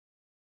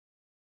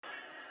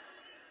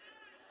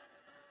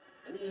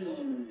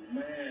Oh,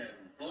 man.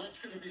 Well,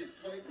 that's going to be a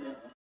flagrant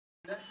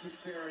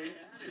necessary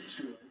added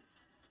to it.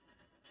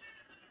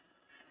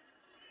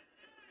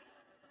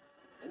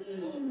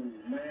 Oh,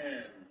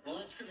 man. Well,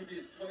 that's going to be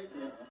a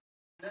flagrant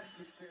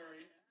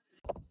necessary.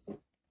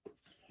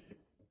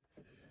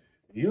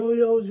 Yo,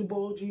 it's your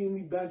boy G, and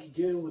we back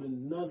again with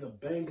another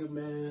banger,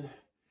 man.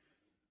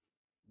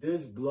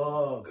 This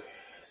blog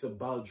is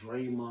about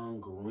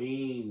Draymond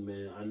Green,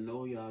 man. I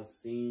know y'all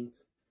seen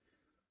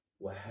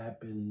what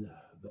happened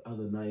the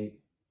other night.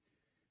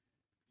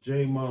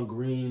 Draymond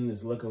Green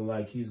is looking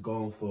like he's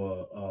going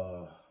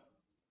for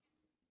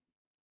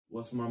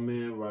what's my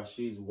man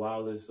Rasheed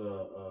Wallace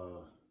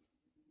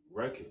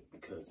record,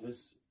 because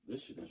this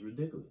shit is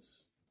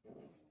ridiculous.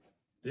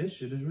 This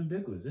shit is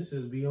ridiculous. This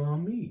is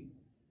beyond me.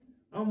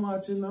 I'm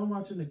watching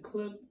the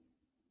clip.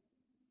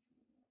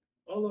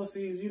 All I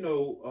see is,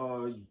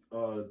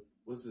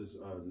 what's this,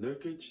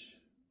 Nurkic?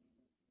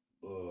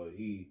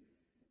 He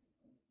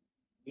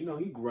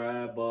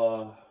grabbed,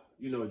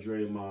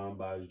 Draymond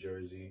by his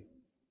jersey.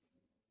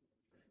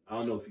 I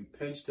don't know if he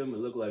pinched him. It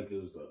looked like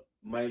it was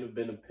might have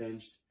been a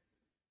pinch.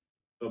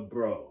 But,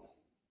 bro,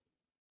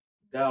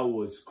 that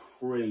was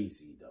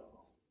crazy,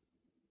 though.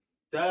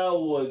 That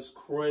was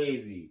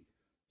crazy.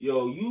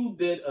 Yo, you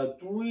did a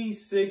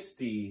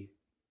 360,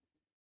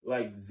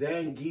 like,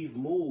 Zangief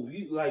move.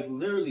 You, like,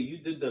 literally, you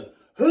did the,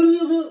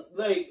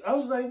 like, I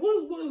was like,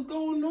 what is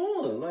going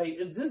on? Like,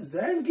 is this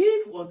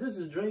Zangief or this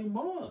is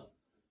Draymond?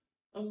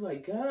 I was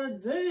like,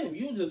 God damn,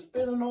 you just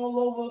spinning all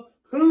over.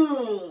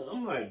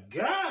 I'm like,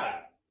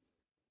 God.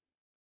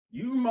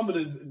 You remember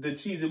the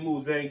cheesy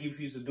move Zangief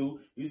used to do?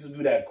 He used to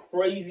do that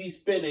crazy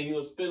spin, and he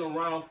would spin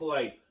around for,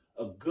 like,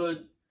 a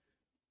good,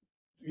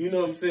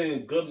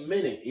 good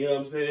minute. You know what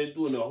I'm saying?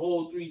 Doing the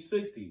whole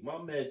 360. My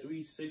man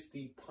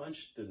 360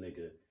 punched the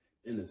nigga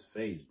in his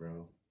face,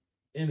 bro.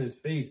 In his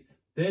face.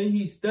 Then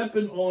he's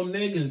stepping on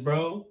niggas,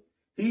 bro.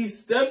 He's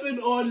stepping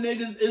on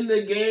niggas in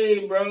the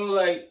game, bro.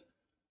 Like,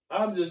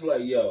 I'm just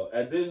like, yo,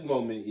 at this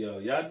moment, yo,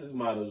 y'all just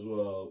might as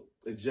well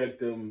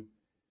eject him,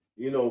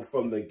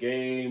 from the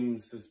game,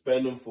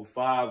 suspend him for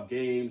 5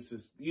 games,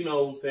 give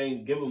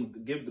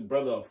the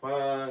brother a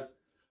fine.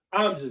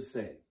 I'm just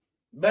saying.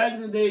 Back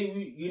in the day,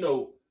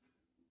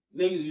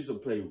 niggas used to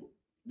play,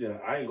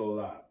 I ain't gonna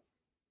lie.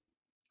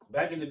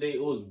 Back in the day,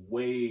 it was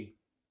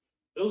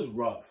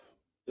rough.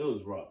 It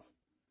was rough.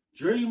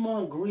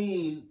 Draymond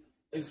Green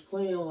is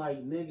playing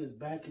like niggas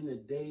back in the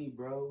day,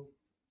 bro.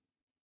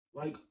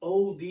 Like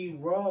OD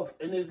rough.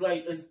 And it's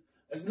like,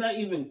 it's not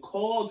even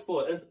called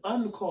for. It's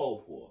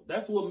uncalled for.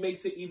 That's what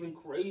makes it even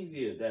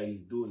crazier that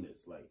he's doing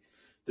this. Like,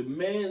 the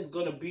man's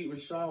gonna beat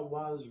Rasheed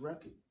Wallace's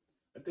record.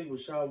 I think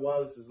Rasheed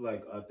Wallace is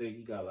like, I think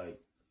he got like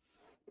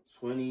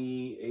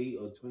 28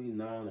 or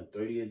 29 or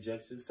 30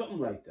 ejections, something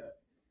like that.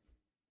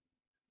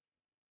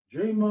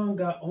 Draymond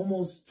got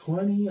almost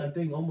 20, I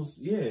think almost,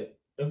 yeah.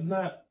 If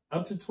not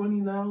up to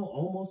 20 now,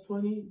 almost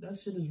 20. That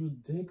shit is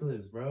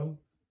ridiculous, bro.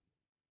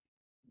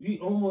 We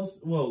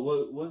almost, well,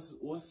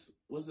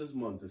 what's this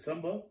month?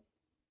 December?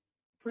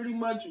 Pretty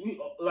much, we,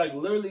 like,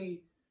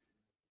 literally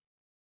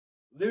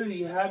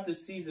half the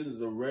season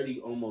is already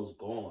almost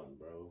gone,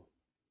 bro.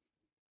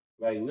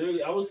 Like,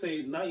 literally, I would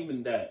say, not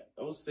even that.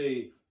 I would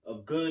say a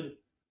good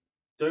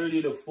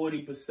 30 to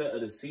 40% of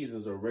the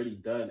season's already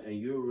done, and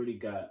you already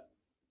got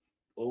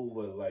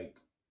over, like,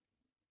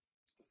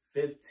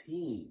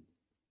 15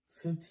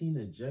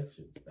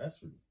 ejections.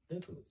 That's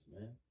ridiculous,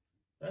 man.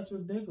 That's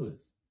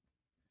ridiculous.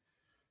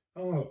 I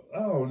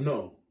don't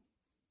know.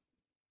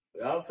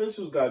 Y'all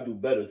officials gotta do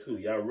better too.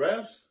 Y'all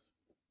refs,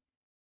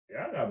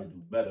 y'all gotta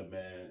do better,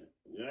 man.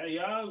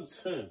 Y'all,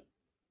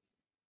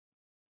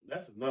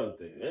 that's another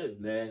thing. That is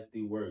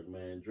nasty work,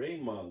 man.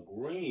 Draymond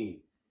Green.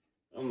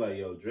 I'm like,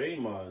 yo,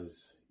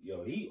 Draymond's,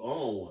 he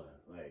on one.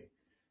 Like,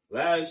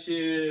 last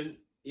year,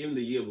 even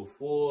the year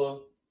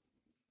before,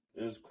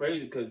 and it's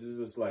crazy because it's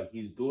just like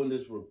he's doing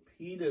this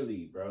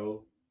repeatedly,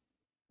 bro.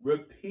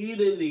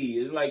 Repeatedly.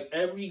 It's like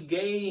every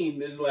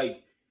game is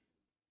like,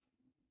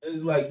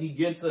 he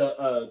gets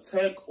a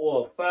tech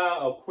or a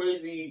foul, a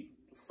crazy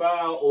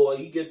foul, or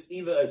he gets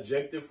either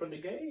ejected from the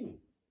game.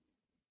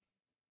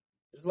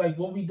 It's like,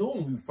 what we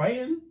doing? We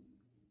fighting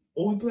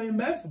or we playing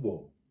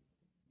basketball?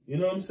 You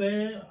know what I'm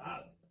saying?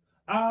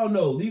 I don't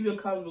know. Leave your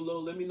comments below.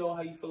 Let me know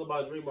how you feel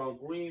about Draymond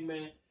Green,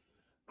 man.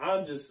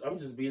 I'm just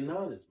being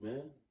honest,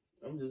 man.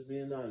 I'm just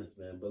being honest,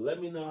 man. But let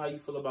me know how you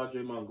feel about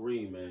Draymond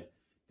Green, man.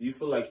 Do you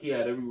feel like he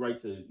had every right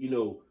to,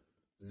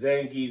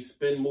 Zangief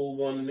spin move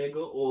on the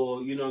nigga?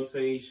 Or,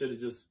 he should have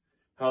just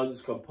held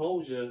his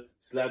composure,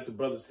 slapped the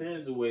brother's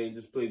hands away, and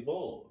just played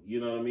ball. You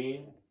know what I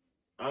mean?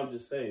 I'm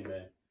just saying,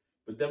 man.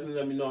 But definitely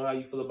let me know how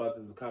you feel about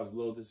it in the comments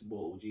below. This is your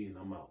boy OG, and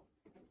I'm out.